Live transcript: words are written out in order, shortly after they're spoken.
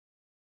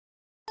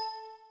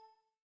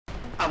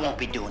I won't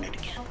be doing it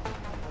again.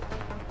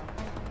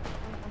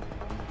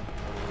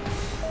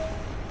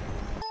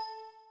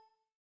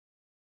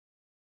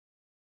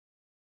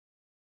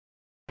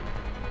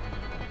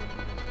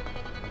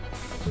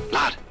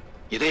 Lad,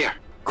 you there?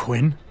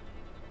 Quinn?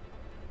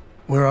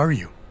 Where are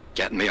you?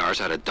 Getting me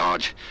arse out of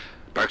Dodge.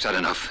 Burke's had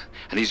enough,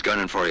 and he's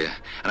gunning for you.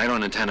 And I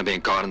don't intend on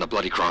being caught in the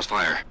bloody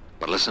crossfire.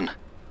 But listen,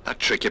 that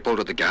trick you pulled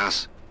with the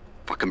gas,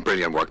 fucking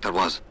brilliant work that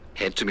was.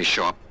 Head to me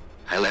shop.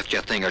 I left you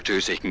a thing or two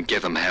so you can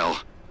give him hell.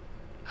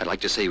 I'd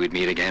like to say we'd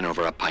meet again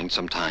over a pint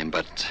sometime,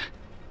 but,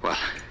 well,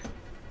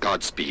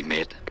 Godspeed,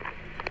 mate.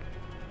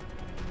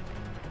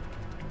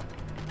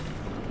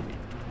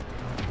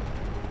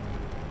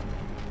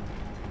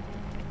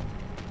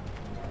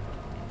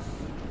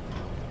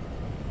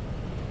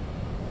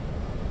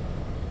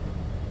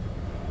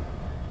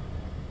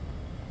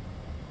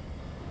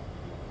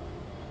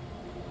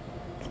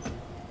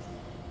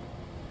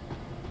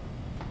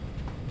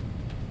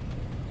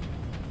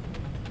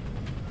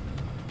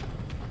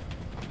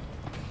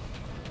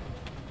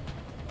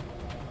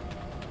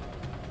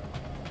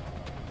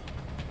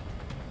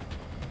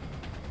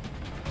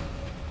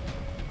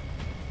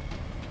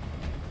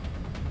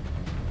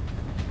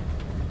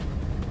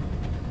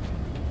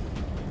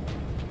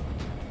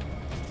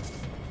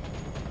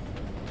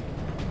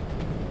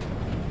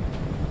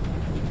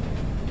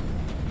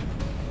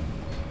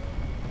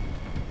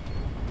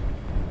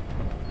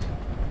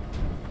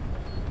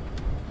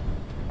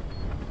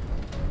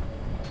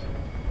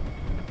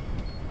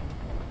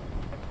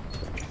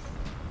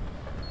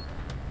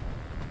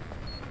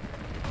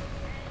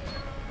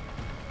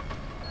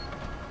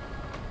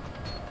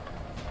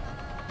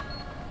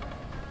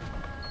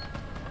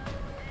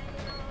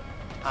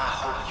 I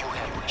hope you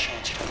have a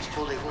chance to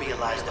fully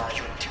realize the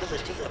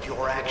futility of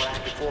your actions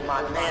before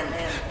my men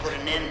put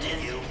an end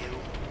to you.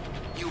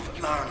 You've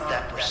earned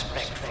that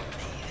respect from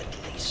me,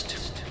 at least.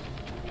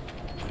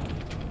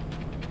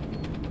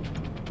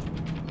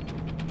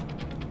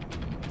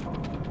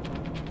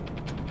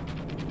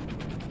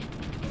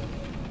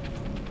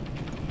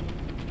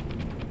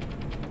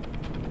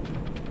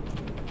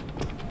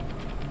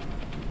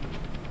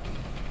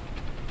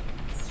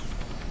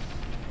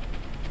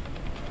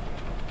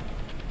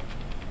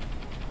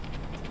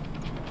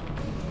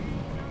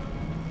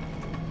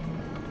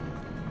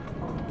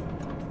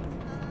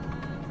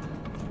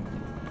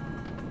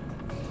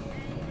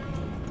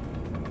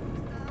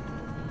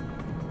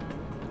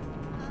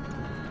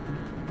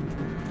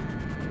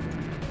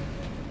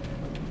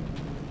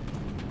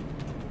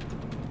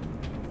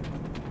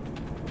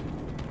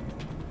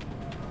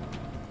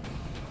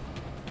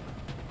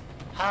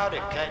 How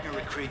did Keitner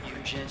recruit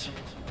you, Jensen?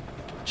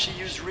 She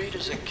used Reed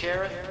as a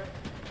carrot?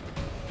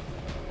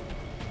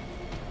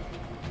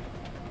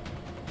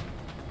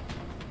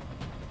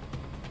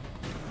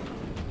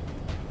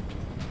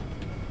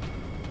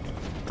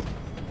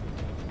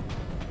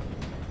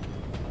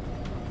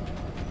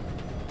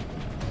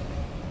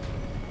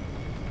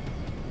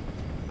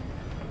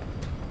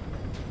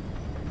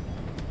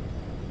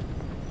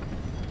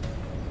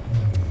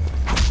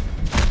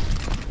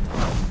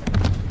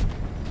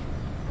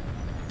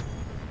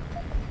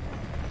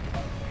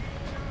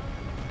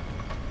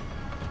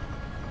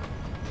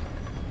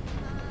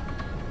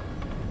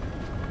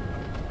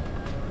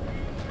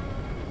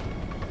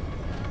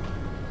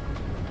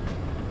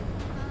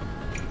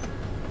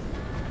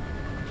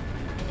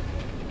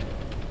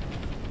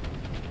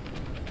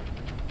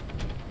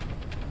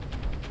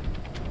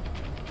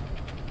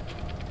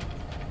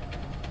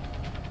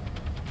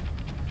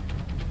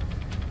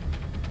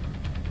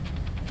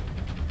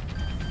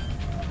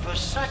 For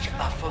such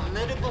a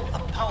formidable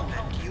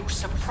opponent, you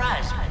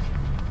surprise me.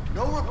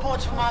 No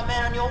reports from my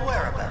man on your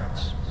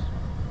whereabouts.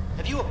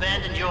 Have you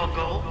abandoned your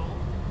goal?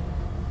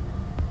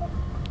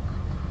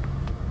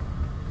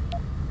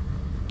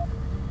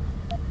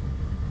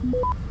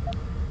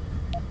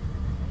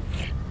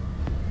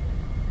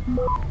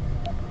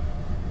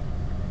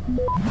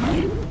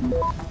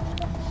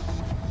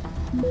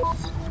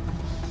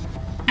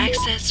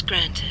 Access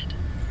granted.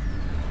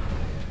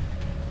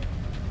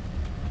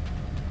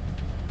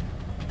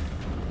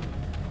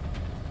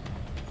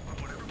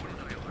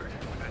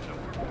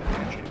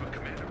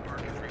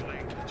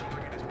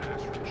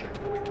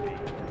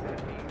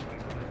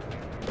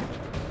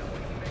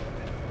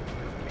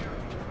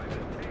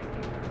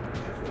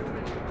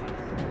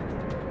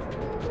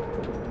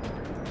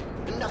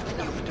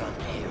 Nothing you've done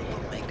here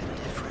will make a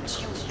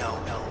difference. You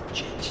know,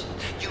 Jensen.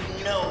 You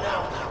know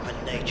how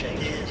human nature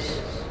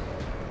is.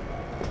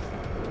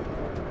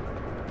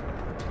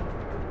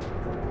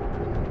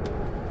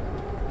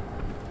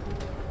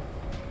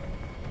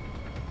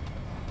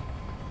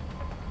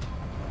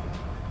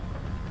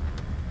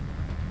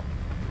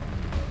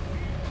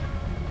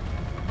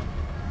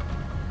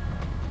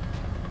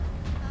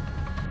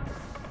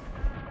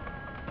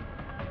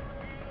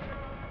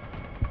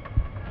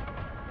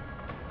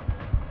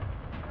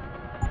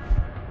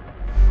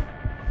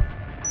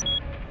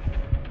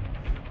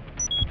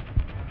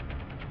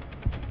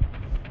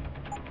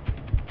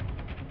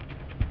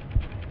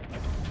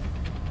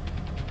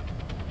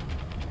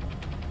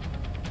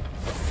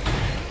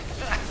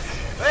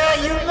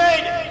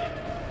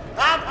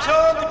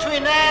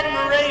 between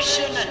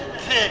admiration and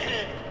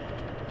pity.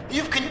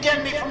 You've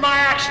condemned me for my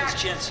actions,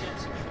 Jensen.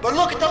 But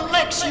look at the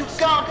lengths you've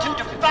gone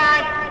to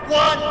find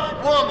one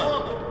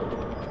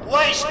woman.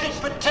 Wasted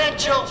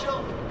potential.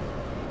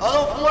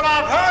 Although from what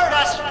I've heard,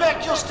 I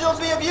suspect you'll still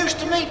be of use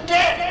to me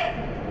dead.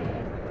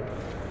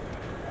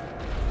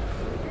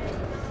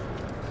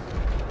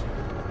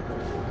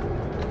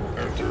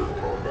 Enter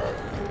combat.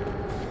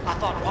 I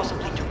thought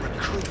possibly to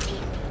recruit you,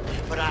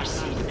 but I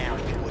see now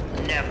you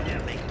would never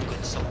make a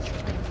good soldier.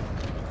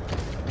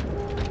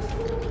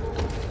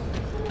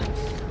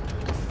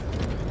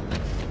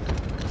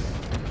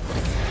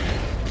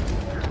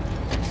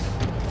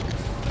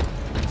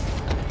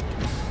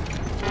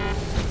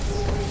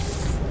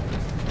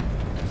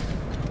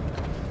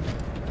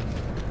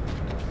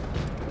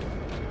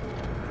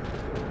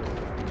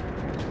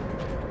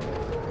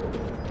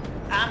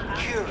 I'm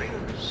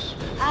curious.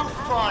 How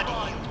far do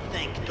you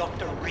think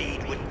Dr.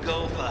 Reed would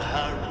go for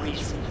her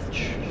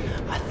research?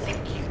 I think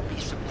you'd be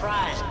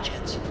surprised,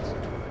 Jensen.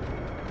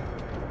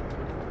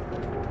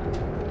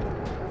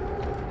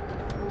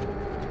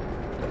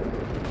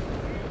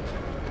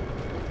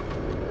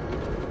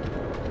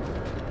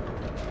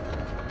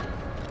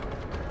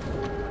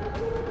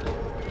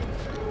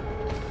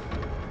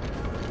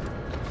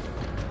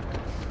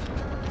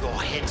 You're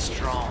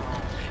headstrong.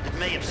 It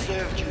may have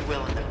served you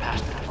well in the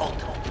past, but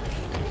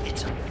ultimately,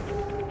 it's a...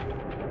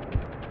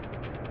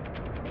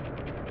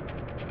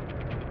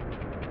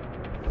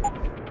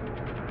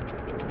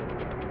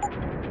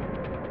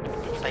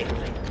 Fatal.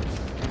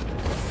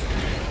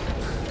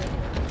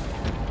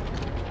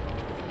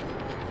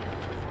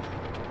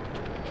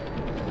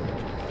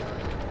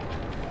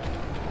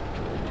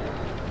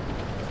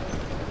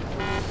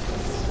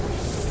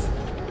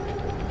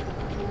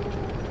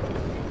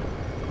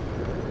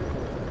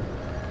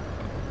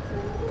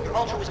 Your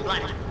ultra was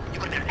blinded. You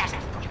could have been an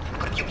asset. I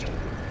could have used it.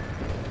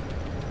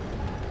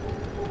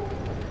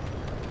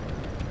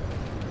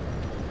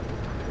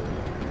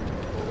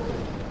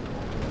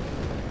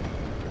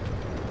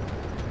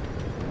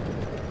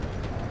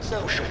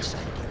 So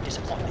short-sighted, you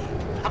disappoint me.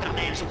 How can a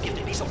man so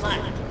gifted be so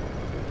blind?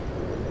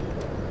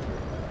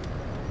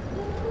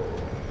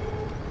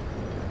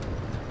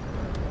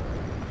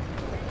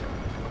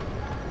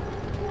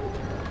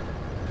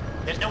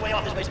 There's no way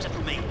off this base except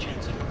through me,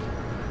 Jensen.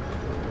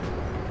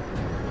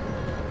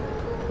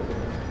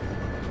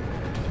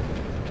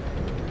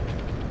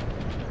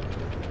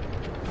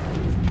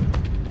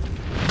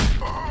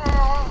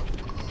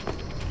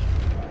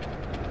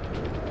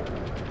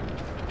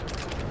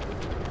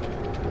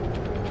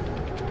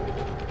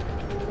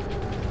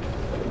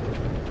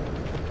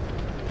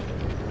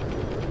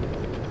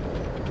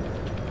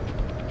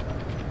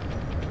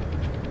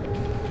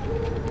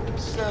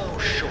 So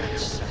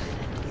short-sighted,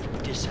 you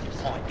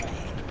disappoint me.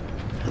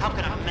 How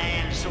can a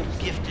man so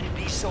gifted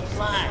be so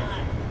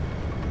blind?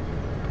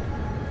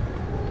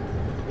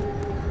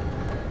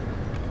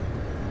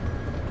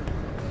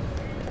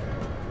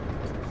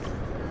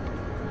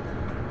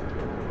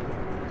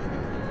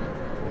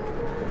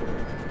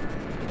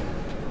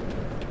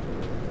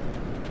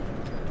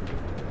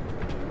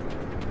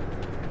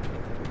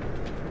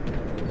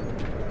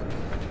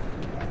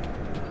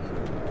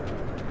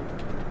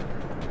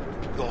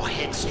 Your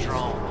head's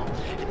strong.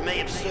 It may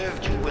have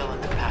served you well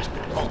in the past,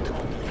 but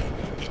ultimately,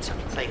 it's a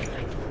failure.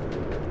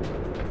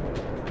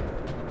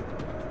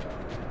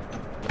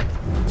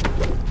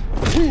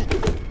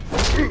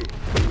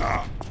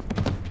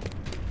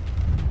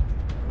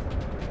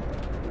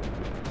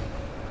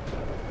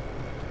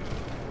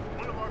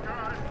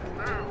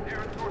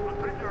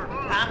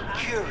 I'm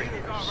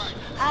curious.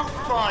 How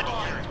far do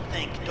you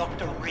think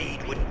Dr.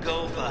 Reed would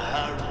go for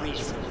her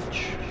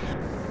research?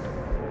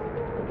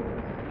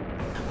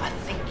 I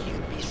think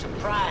you'd be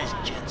surprised,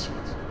 Jensen.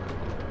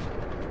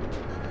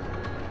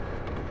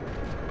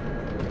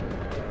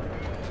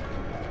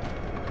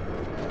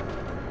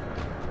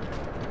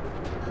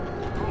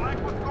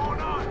 What's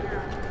going on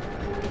here?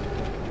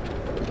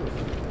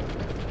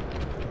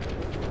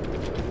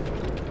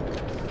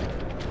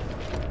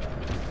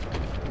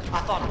 I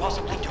thought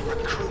possibly to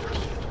recruit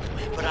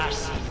you, but I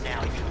see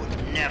now you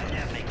would never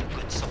make a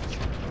good soldier.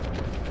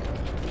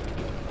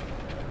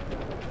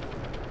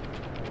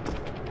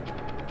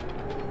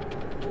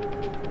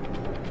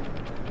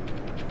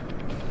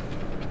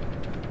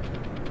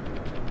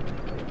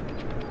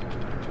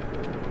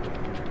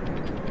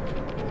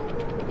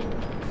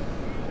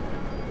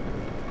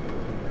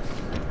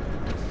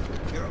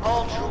 Your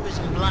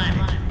altruism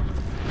blinded you.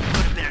 You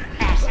could have been an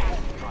asset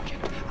to the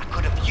project. I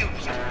could have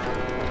used you.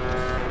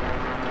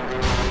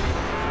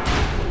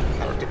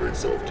 Activate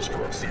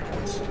self-destruct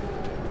sequence.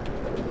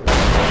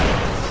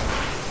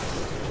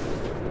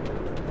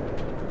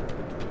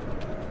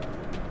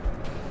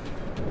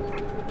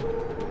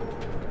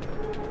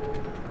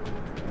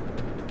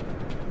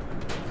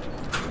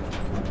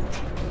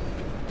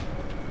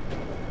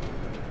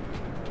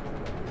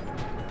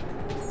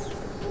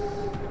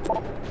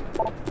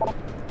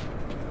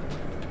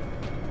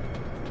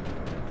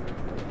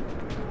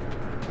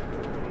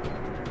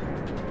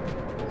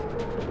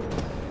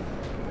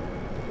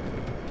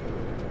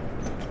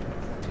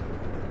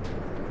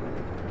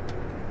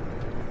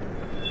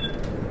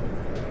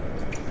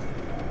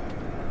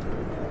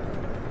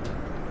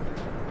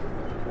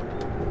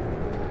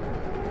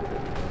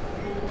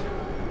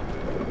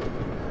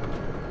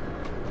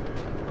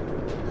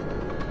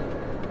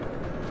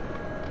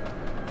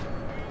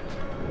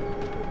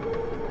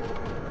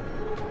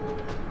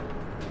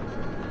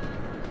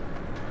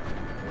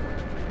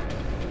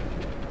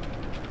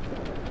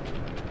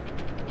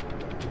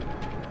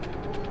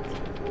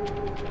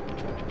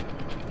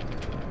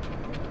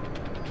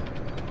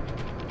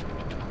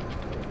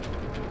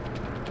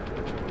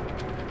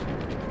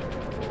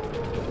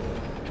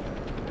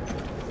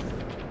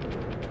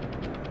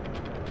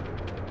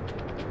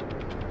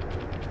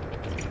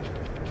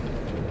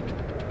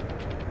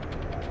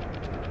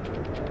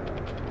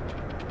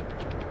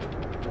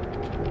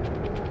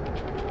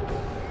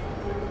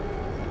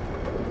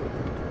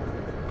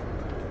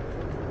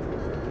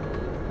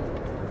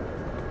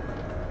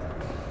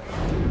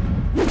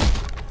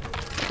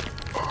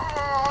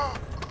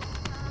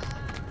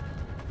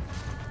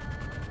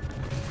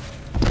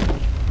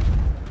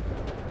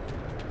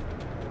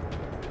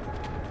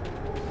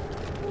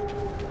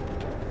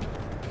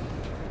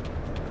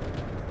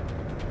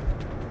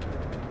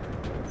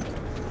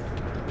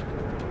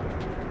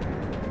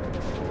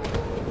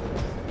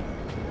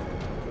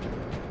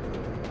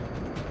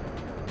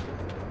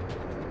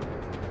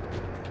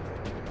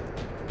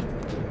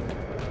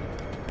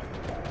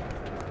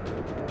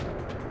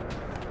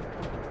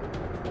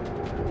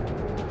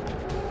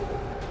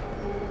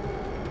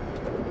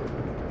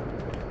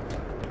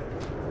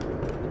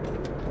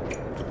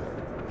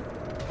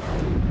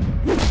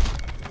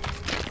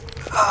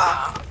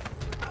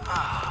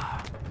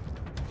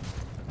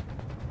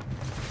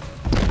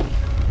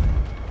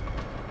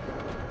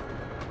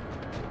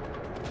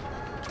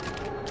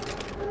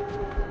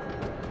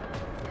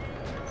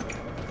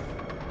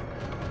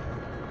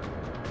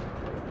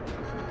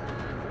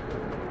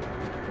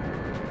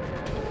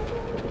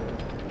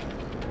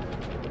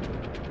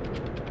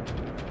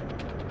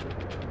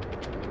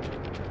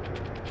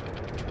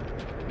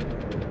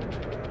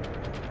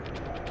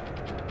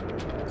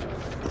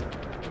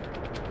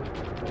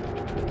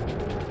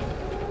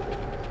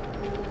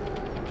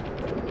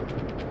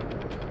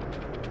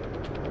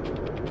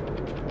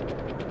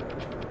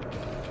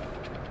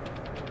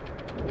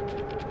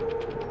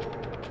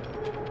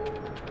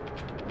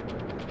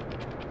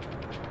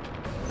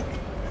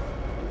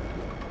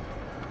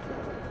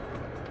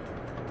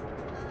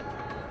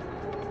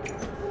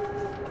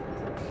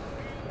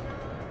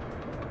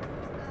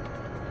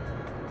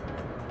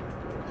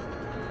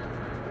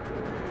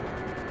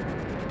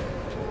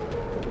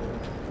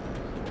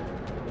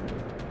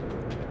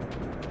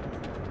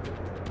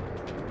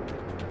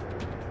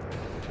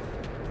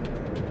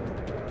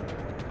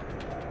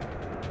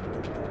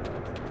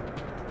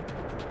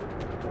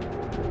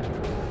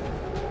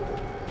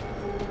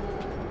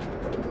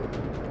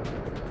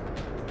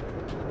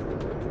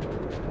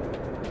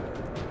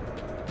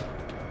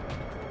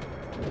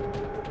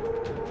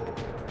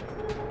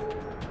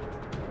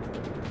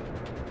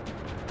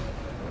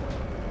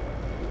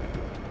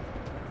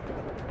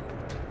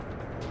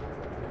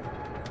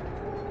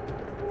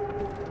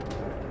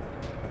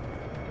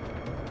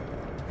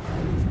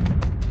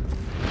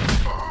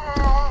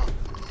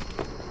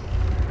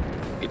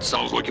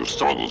 Sounds like your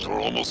struggles are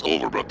almost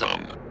over,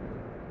 Bratan.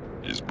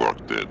 Is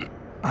Burke dead?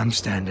 I'm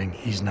standing,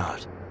 he's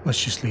not.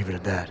 Let's just leave it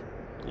at that.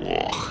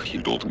 Oh,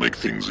 you don't make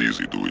things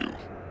easy, do you?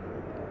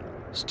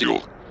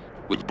 Still,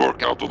 with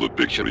Burke out of the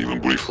picture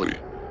even briefly,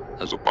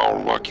 there's a power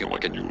vacuum I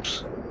can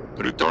use.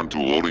 Return to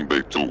loading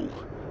bay 2.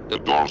 The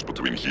doors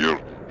between here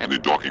and the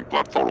docking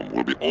platform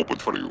will be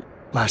opened for you.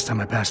 Last time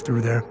I passed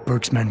through there,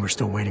 Burke's men were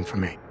still waiting for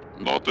me.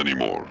 Not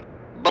anymore.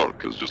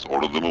 Burke has just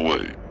ordered them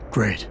away.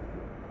 Great.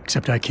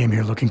 Except I came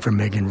here looking for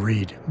Megan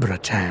Reed,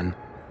 Bratan.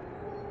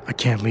 I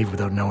can't leave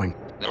without knowing.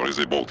 There is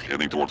a boat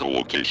heading towards our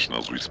location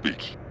as we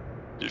speak.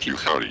 If you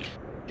hurry,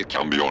 you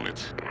can be on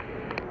it.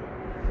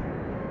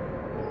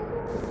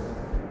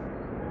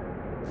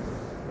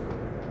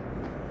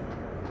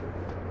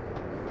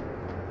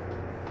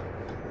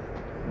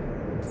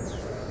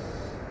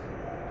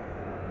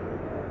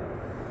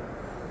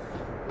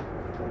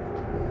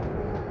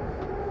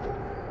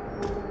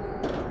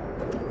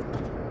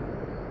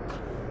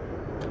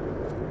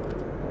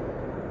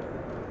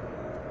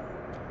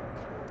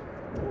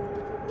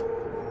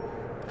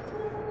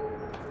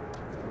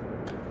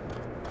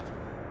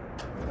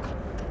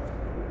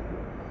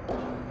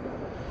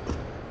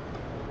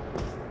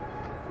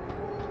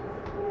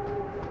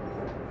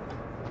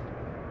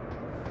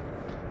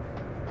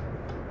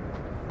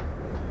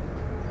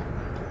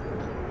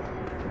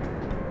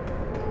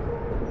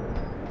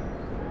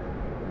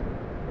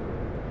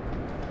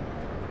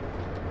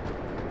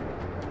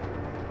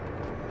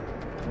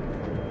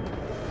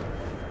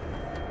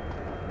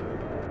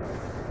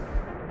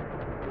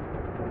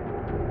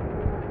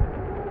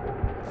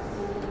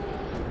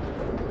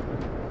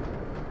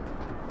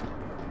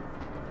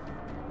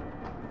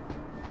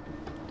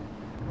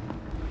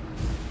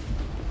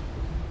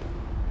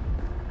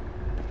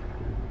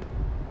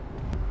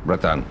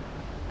 Bratan.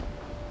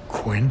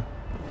 Quinn?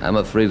 I'm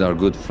afraid our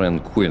good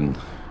friend Quinn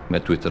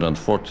met with an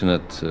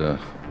unfortunate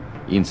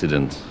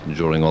incident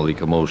during all the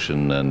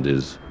commotion and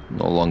is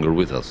no longer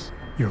with us.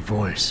 Your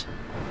voice.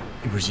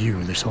 It was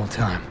you this whole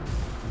time.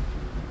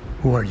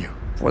 Who are you?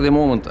 For the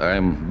moment,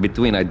 I'm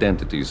between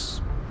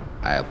identities.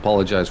 I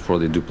apologize for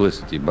the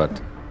duplicity,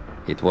 but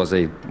it was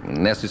a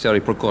necessary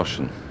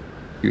precaution.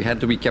 You had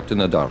to be kept in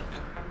the dark.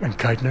 And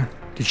Keitner?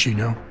 Did she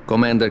know?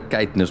 Commander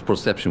Keitner's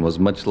perception was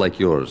much like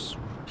yours.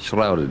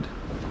 Shrouded.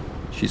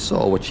 She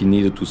saw what she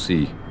needed to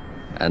see,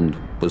 and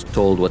was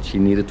told what she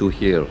needed to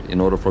hear in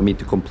order for me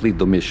to complete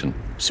the mission.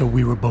 So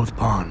we were both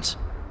pawns.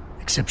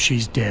 Except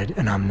she's dead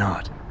and I'm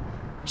not.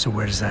 So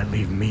where does that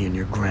leave me in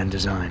your grand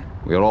design?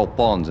 We're all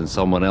pawns in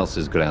someone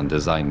else's grand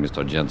design,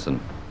 Mr.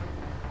 Jensen.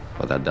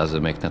 But that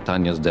doesn't make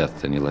Natanya's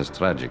death any less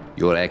tragic.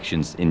 Your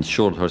actions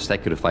ensured her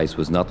sacrifice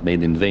was not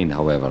made in vain,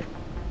 however.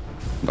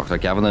 Dr.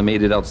 Kavanagh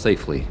made it out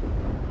safely,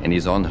 and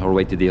is on her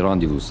way to the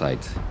rendezvous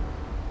site.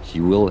 She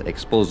will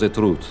expose the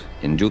truth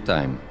in due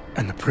time.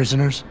 And the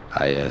prisoners?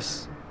 Ah,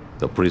 yes.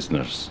 The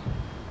prisoners.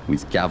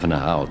 With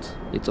Kavanagh out,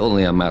 it's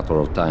only a matter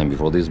of time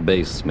before this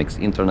base makes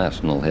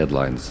international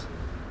headlines.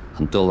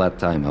 Until that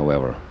time,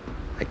 however,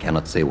 I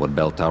cannot say what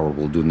Bell Tower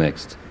will do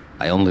next.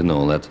 I only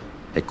know that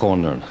a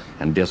cornered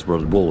and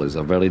desperate bull is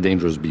a very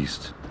dangerous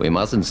beast. We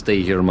mustn't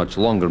stay here much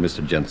longer,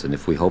 Mr. Jensen,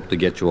 if we hope to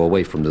get you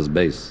away from this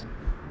base.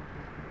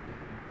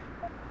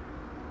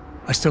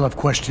 I still have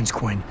questions,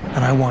 Quinn,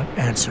 and I want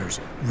answers.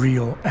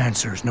 Real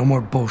answers, no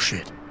more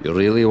bullshit. You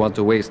really want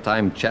to waste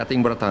time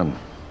chatting, Bratan?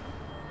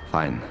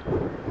 Fine.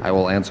 I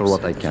will answer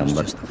what I can,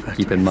 but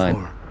keep in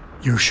mind...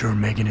 You're sure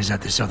Megan is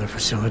at this other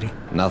facility?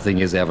 Nothing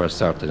is ever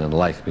certain in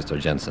life, Mr.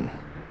 Jensen.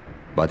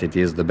 But it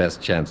is the best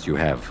chance you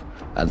have.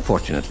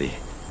 Unfortunately,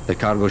 the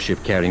cargo ship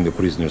carrying the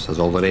prisoners has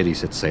already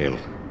set sail.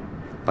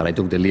 But I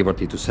took the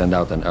liberty to send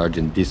out an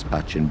urgent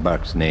dispatch in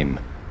Burke's name,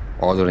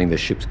 ordering the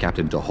ship's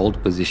captain to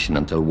hold position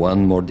until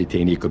one more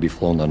detainee could be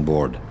flown on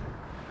board.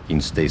 In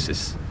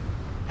stasis.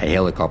 A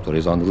helicopter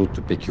is en route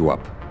to pick you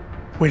up.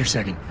 Wait a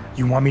second.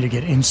 You want me to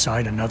get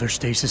inside another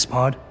stasis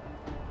pod?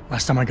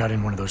 Last time I got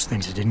in one of those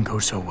things, it didn't go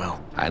so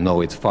well. I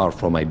know it's far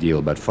from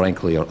ideal, but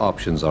frankly, your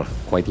options are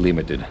quite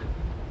limited.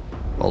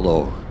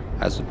 Although,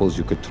 I suppose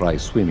you could try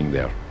swimming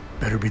there.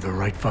 Better be the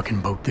right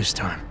fucking boat this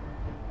time.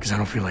 Because I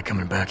don't feel like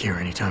coming back here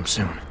anytime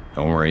soon.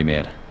 Don't worry,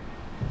 mate.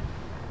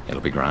 It'll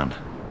be grand.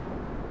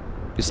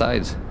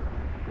 Besides,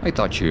 I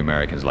thought you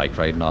Americans liked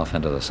riding off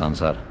into the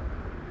sunset.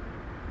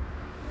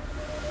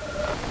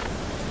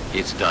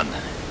 It's done.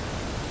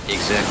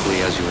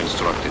 Exactly as you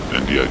instructed.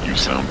 And yet you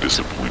sound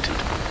disappointed.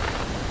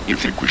 You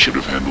think we should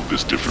have handled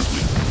this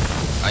differently?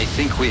 I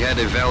think we had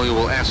a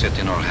valuable asset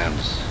in our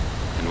hands,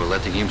 and we're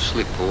letting him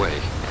slip away.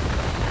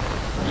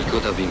 He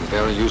could have been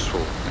very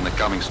useful in the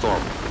coming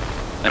storm.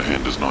 A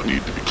hand does not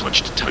need to be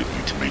clenched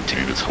tightly to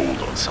maintain its hold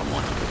on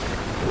someone.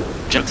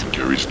 Jensen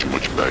carries too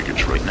much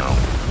baggage right now.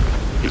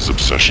 His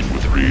obsession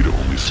with Reed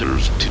only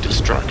serves to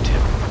distract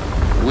him.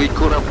 We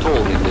could have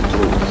told him the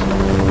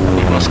truth.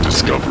 He must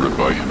discover it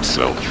by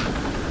himself.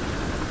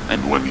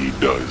 And when he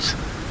does,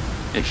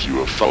 if you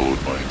have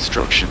followed my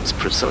instructions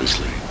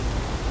precisely,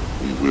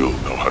 we will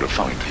know how to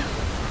find him.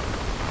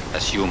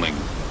 Assuming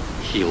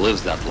he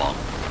lives that long.